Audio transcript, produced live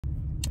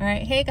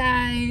Alright, hey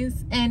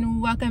guys,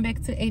 and welcome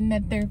back to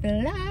another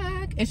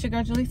vlog. It's your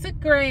girl Jaleesa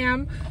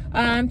Graham.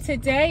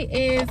 Today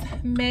is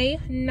May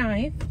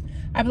 9th.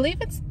 I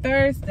believe it's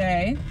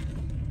Thursday.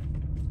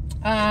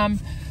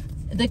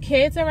 The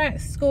kids are at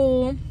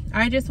school.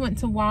 I just went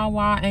to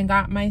Wawa and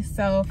got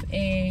myself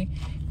a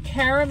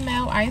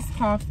caramel iced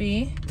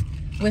coffee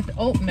with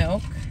oat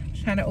milk.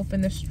 I'm trying to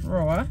open the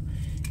straw.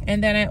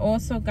 And then I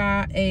also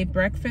got a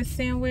breakfast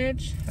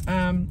sandwich.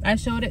 I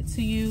showed it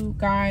to you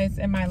guys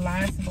in my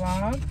last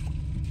vlog.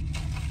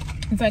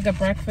 It's like a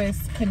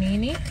breakfast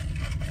panini.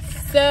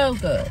 So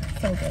good,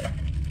 so good.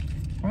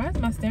 Why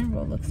does my steering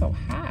wheel look so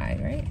high,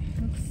 right?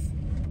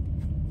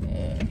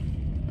 Yeah,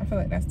 I feel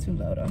like that's too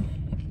low though.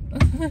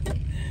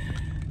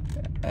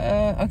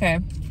 Okay,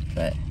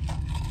 but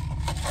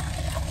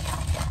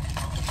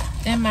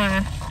in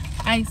my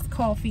iced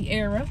coffee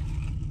era,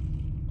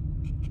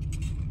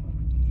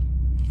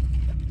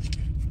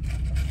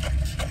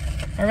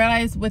 I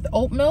realized with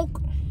oat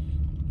milk,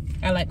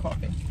 I like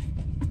coffee.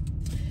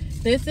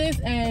 This is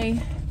a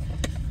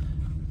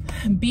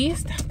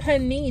beast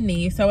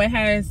panini. So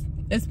it's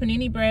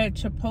panini bread,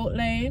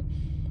 chipotle,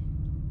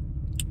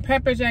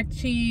 pepper jack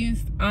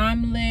cheese,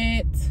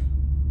 omelet,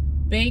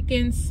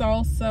 bacon,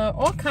 salsa,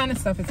 all kind of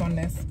stuff is on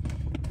this.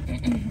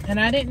 And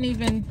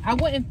I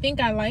wouldn't think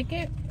I like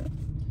it.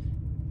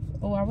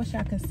 Oh, I wish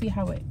I could see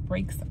how it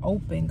breaks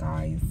open,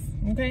 guys.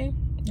 Okay?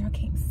 Y'all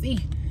can't see.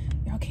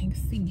 Y'all can't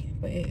see,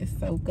 but it is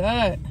so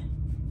good.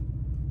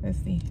 Let's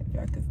see if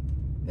y'all can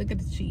look at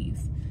the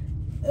cheese.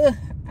 Ugh,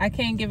 I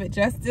can't give it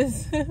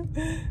justice.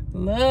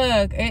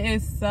 Look, it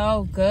is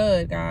so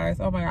good, guys.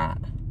 Oh my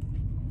god.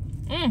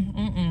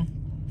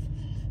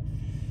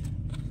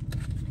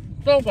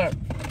 So good.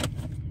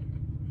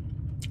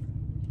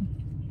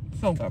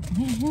 So good.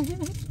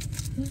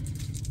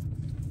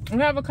 We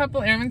have a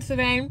couple errands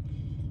today.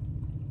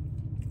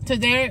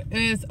 Today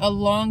is a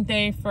long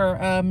day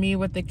for me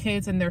with the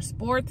kids and their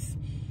sports.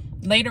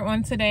 Later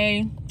on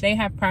today, they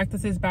have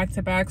practices back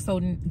to back. So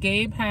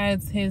Gabe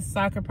has his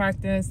soccer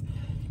practice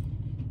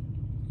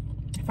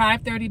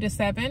 5:30 to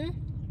 7.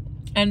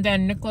 And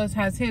then Nicholas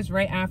has his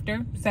right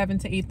after 7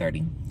 to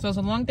 8:30. So it's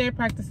a long day of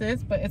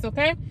practices, but it's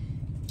okay.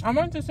 I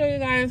wanted to show you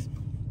guys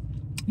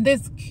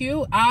this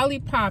cute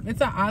Olipop. It's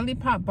an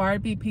Olipop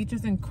Barbie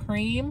Peaches and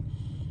Cream.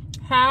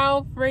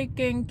 How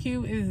freaking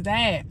cute is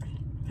that?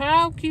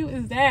 How cute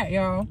is that,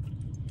 y'all?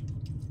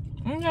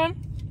 Okay.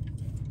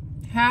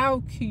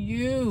 How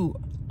cute.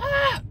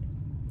 Ah!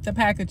 The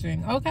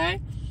packaging,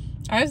 okay?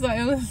 I just thought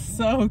it was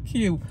so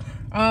cute.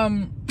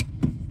 And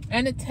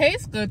it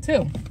tastes good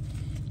too.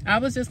 I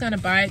was just gonna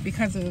buy it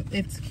because of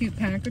its cute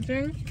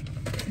packaging,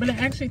 but it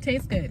actually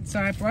tastes good. So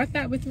I brought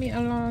that with me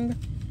along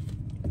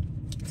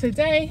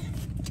today.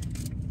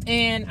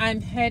 And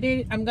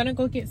I'm gonna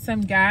go get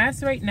some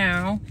gas right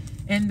now.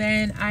 And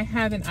then I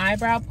have an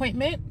eyebrow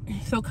appointment.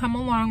 So come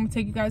along,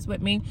 take you guys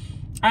with me.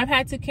 I've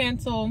had to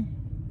cancel,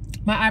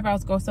 my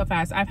eyebrows go so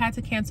fast. I've had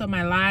to cancel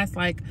my last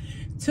like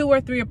 2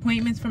 or 3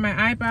 appointments for my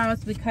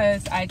eyebrows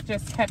because I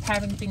just kept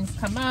having things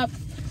come up.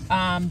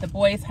 The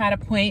boys had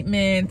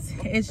appointments.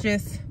 It's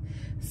just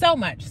so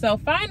much. So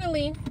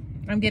finally,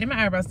 I'm getting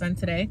my eyebrows done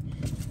today.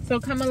 So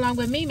come along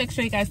with me. Make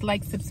sure you guys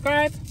like,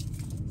 subscribe.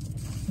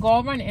 Go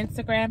over on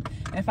Instagram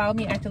and follow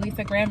me at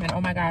Jaleesa Graham. And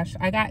oh my gosh,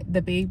 I got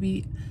the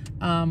baby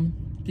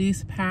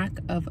these pack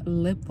of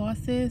lip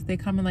glosses. They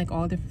come in like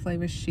all different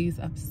flavors. She's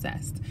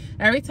obsessed.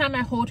 Every time I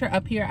hold her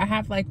up here, I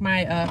have like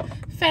my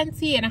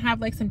Fenty, and I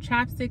have like some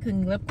chapsticks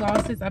and lip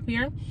glosses up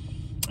here,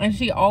 and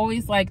she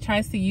always like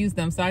tries to use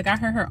them. So I got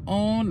her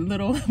own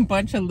little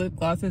bunch of lip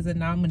glosses, and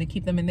now I'm gonna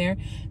keep them in there.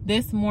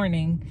 This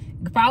morning,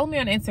 follow me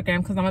on Instagram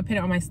because I'm gonna put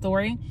it on my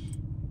story.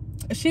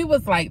 She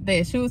was like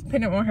this. She was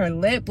putting it on her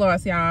lip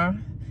gloss, y'all.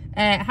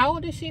 At how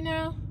old is she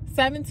now?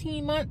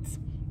 17 months.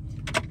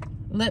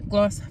 Lip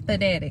gloss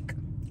fanatic.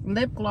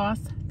 Lip gloss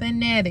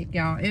fanatic,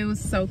 y'all. It was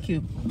so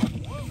cute.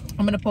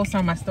 I'm gonna post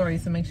on my story,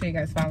 so make sure you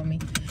guys follow me.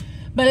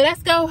 But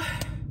let's go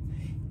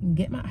and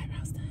get my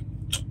eyebrows done.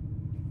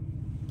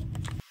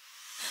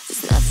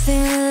 There's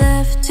nothing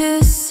left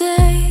to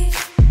say,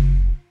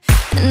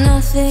 and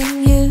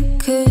nothing you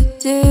could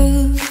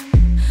do.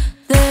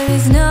 There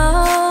is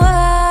no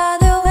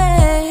other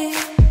way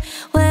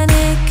when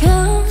it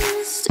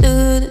comes to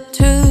the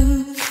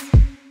truth.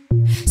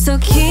 So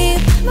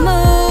keep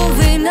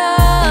moving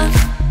on.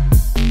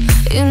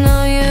 You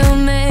know you'll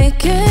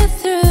make it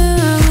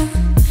through.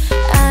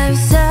 I've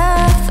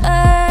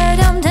suffered,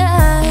 I'm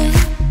done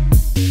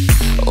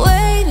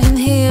waiting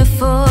here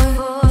for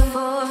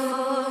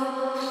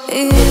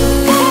you.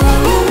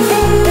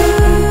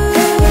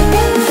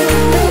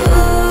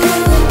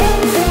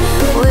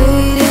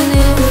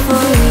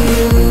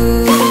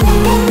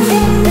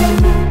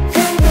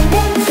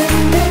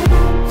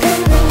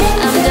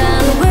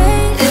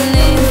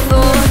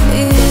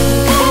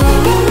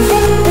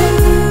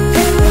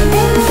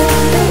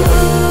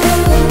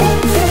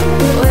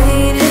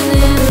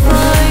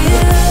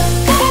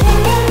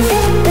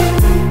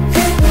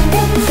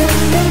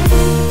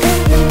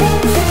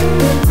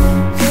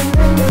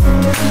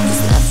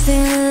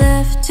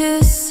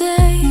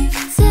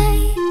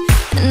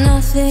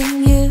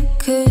 nothing you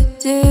could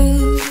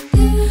do.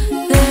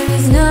 There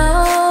is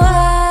no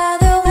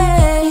other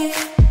way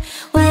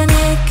when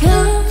it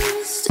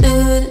comes to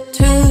the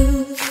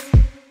truth.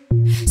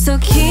 So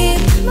keep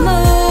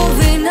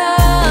moving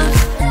on.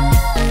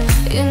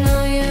 You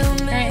know you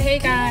all right, hey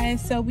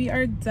guys, so we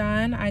are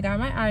done. I got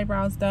my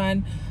eyebrows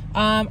done.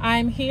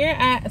 I'm here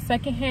at a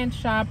secondhand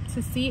shop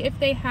to see if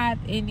they have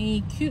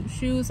any cute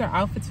shoes or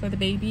outfits for the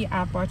baby.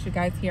 I've brought you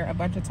guys here a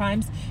bunch of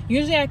times.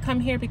 Usually I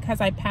come here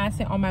because I pass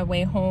it on my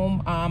way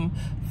home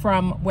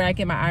from where I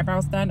get my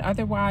eyebrows done.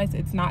 Otherwise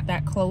it's not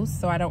that close,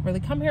 so I don't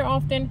really come here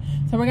often.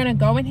 So we're gonna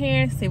go in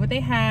here, see what they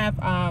have,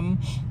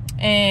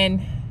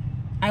 and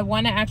I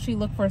want to actually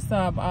look for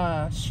some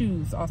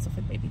shoes also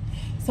for the baby.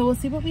 So we'll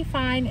see what we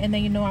find, and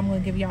then, you know, I'm going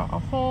to give y'all a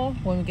haul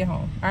when we get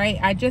home. All right,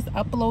 I just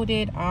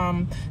uploaded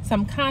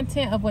some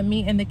content of when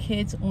me and the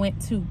kids went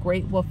to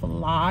Great Wolf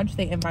Lodge.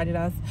 They invited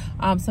us,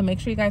 so make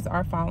sure you guys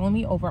are following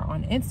me over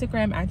on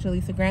Instagram at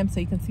Jaleesa, so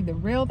you can see the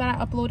reel that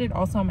I uploaded.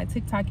 Also on my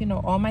TikTok, you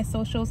know, all my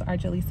socials are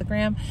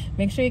Jaleesa.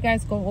 Make sure you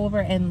guys go over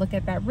and look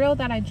at that reel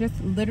that I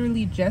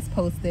literally just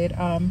posted,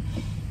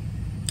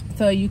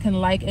 so you can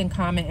like and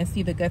comment and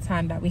see the good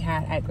time that we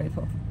had at Great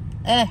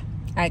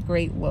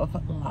Wolf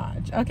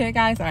Lodge. Okay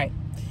guys, all right,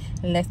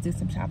 let's do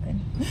some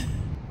shopping.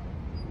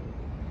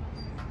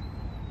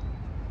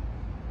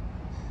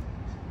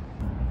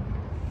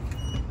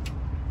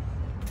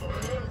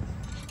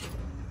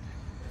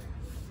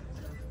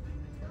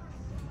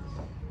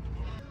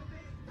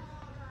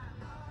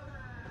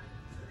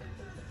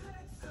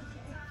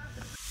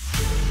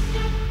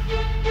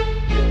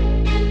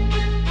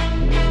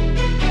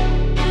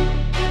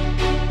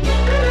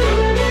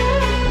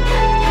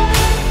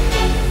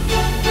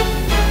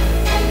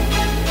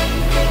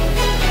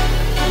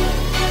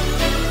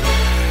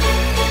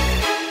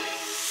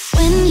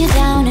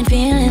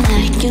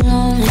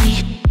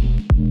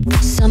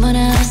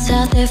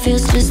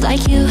 feels just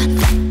like you.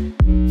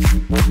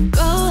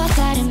 Go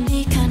outside and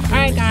be kind.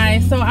 Alright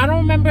guys, so I don't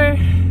remember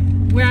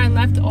where I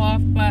left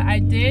off, but I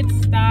did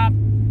stop.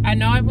 I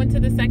know I went to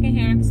the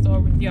secondhand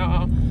store with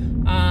y'all,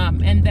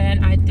 and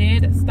then I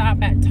did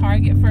stop at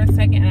Target for a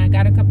second and I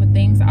got a couple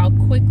things I'll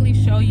quickly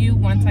show you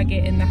once I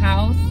get in the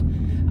house.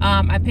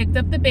 I picked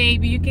up the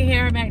baby. You can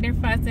hear her back there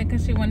fussing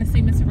because she wanted to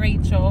see Miss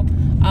Rachel.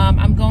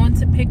 I'm going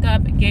to pick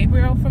up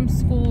Gabriel from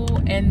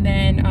school, and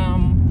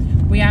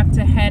then we have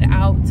to head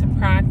out to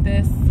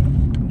practice.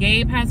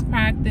 Gabe has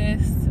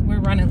practice. We're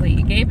running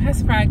late. Gabe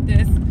has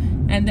practice,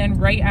 and then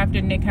right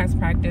after Nick has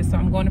practice. So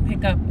I'm going to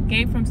pick up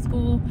Gabe from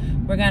school.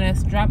 We're gonna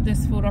drop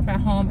this food off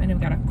at home, and then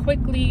we gotta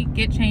quickly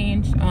get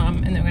changed,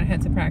 and then we're gonna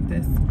head to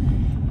practice,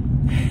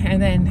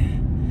 and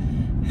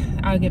then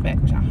I'll get back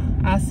with y'all.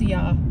 I'll see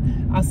y'all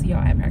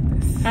at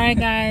practice. All right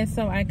guys,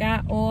 so I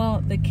got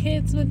all the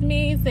kids with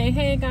me. Say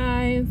hey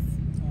guys.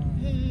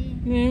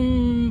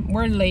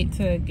 We're late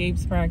to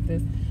Gabe's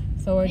practice,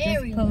 so we're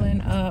just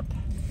pulling up.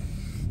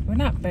 We're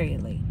not very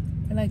late.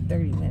 We're like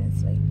 30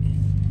 minutes late.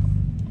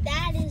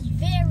 That is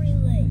very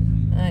late.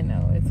 I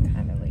know, it's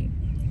kind of late.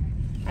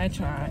 I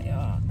try,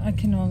 y'all. I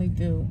can only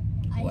do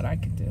what I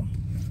can do.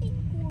 I think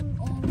we're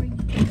already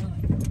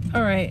done.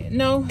 All right,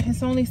 no,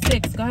 it's only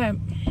 6. Go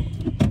ahead.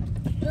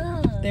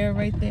 They're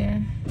right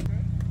there.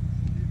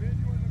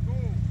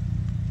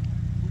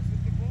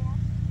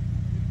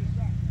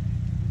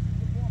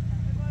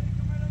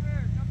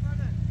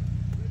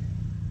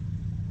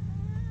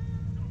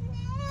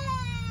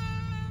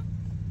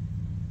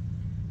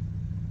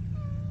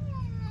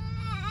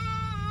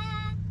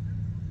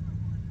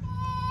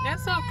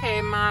 That's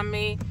okay,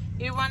 mommy.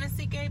 You want to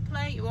see Gabe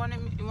play? You want to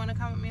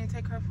come with me and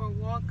take her for a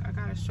walk? I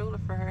got a stroller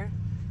for her.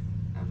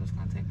 I'm just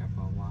gonna take her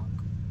for a walk.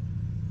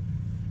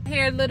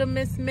 Here, little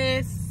Miss.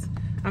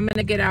 I'm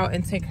gonna get out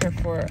and take her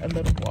for a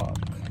little walk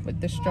with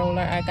the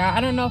stroller I got.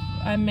 I don't know if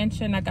I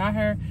mentioned I got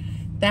her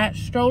that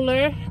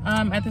stroller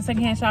at the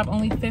secondhand shop,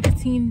 only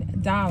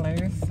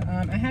 $15.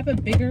 I have a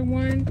bigger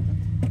one,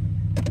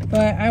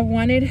 but I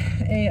wanted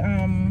a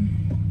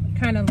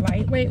kind of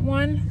lightweight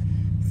one.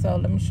 So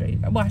let me show you.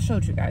 Well, I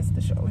showed you guys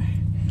the stroller.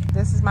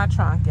 This is my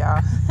trunk,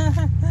 y'all.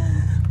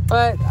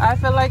 But I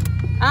feel like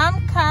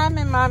I'm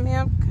coming, mommy.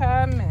 I'm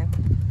coming.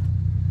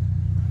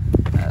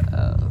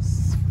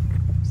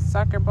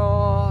 Sucker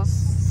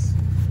balls.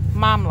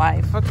 Mom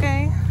life,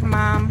 okay?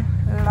 Mom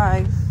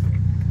life.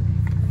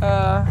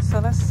 So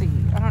let's see.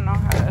 I don't know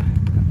how to.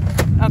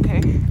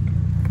 Okay.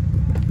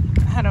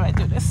 How do I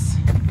do this?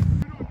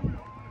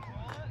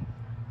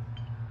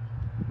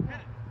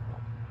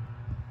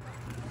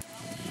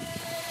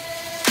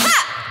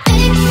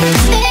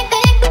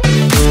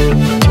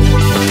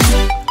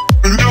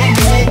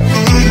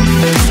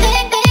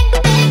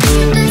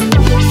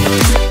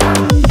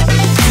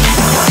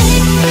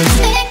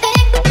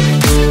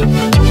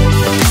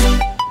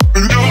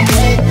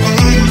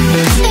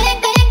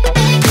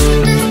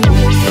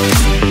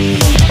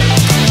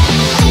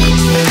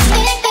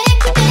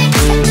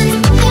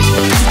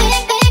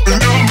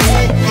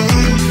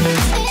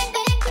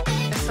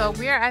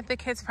 At the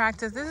kids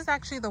practice. This is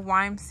actually the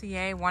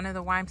YMCA, one of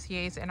the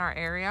YMCAs in our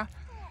area.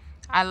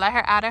 I let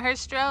her out of her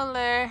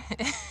stroller.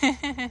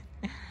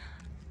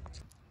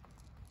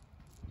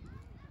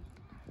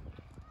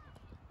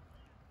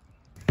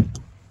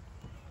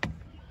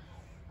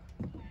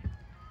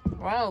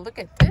 Whoa, look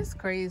at this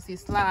crazy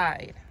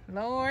slide,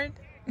 Lord.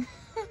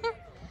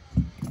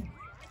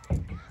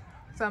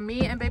 So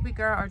me and baby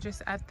girl are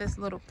just at this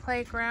little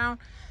playground.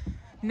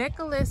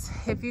 Nicholas,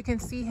 if you can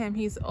see him,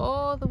 he's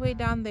all the way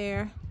down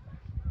there.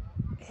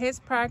 His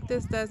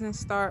practice doesn't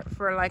start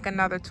for like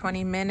another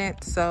 20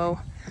 minutes, so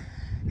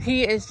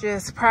he is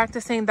just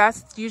practicing.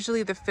 That's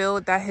usually the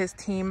field that his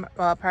team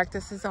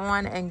practices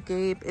on, and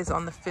Gabe is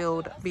on the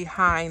field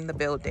behind the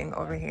building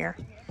over here.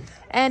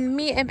 And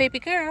me and baby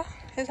girl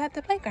is at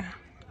the playground.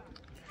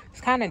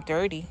 It's kind of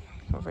dirty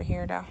over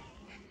here though.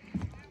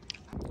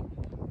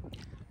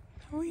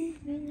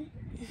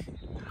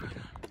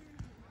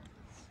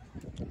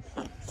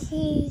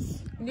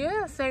 Cheese.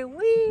 Yeah, say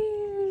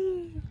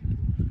wee.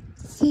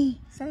 See.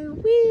 Say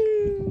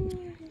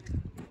wee.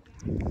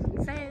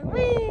 Say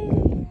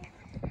wee.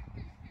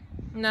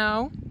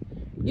 No,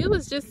 you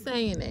was just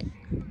saying it.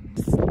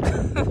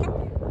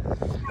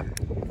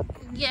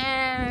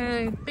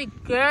 Yeah,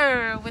 big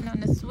girl went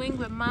on the swing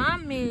with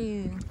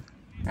mommy.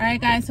 All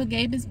right, guys, so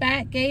Gabe is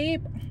back.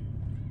 Gabe,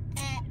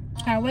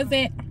 how was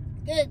it?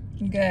 Good.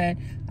 Good.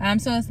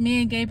 So it's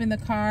me and Gabe in the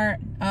car.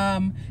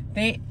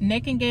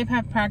 Nick and Gabe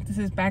have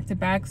practices back to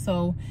back,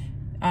 so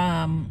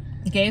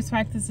Gabe's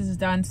practice is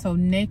done, so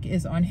Nick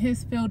is on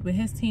his field with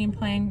his team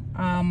playing,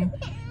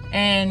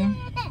 and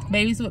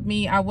baby's with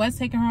me. I was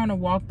taking her on a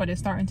walk, but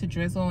it's starting to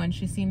drizzle and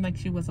she seemed like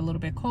she was a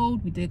little bit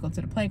cold. We did go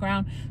to the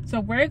playground,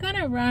 so we're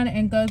gonna run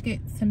and go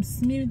get some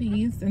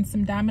smoothies and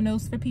some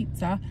Domino's for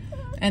pizza,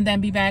 and then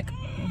be back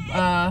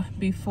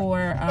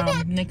before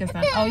Nick is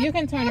done. Oh, you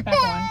can turn it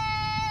back on.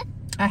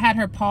 I had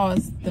her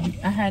pause.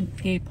 I had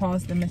Gabe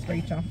pause the Miss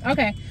Rachel.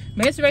 Okay,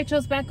 Miss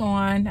Rachel's back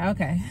on.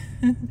 Okay.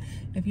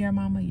 If you're a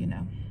mama, you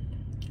know.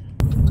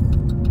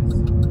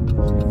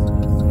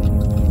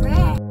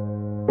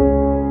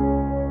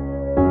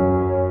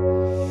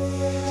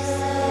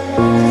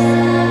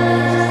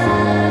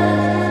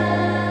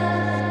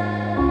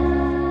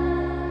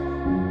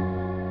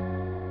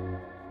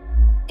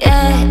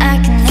 Yeah, I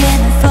can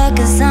even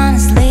focus on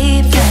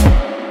sleeping.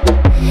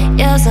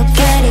 You're so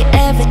pretty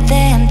every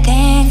day I'm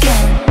thinking.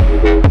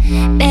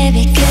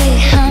 Baby, could you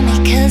help me,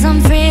 'cause I'm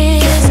free.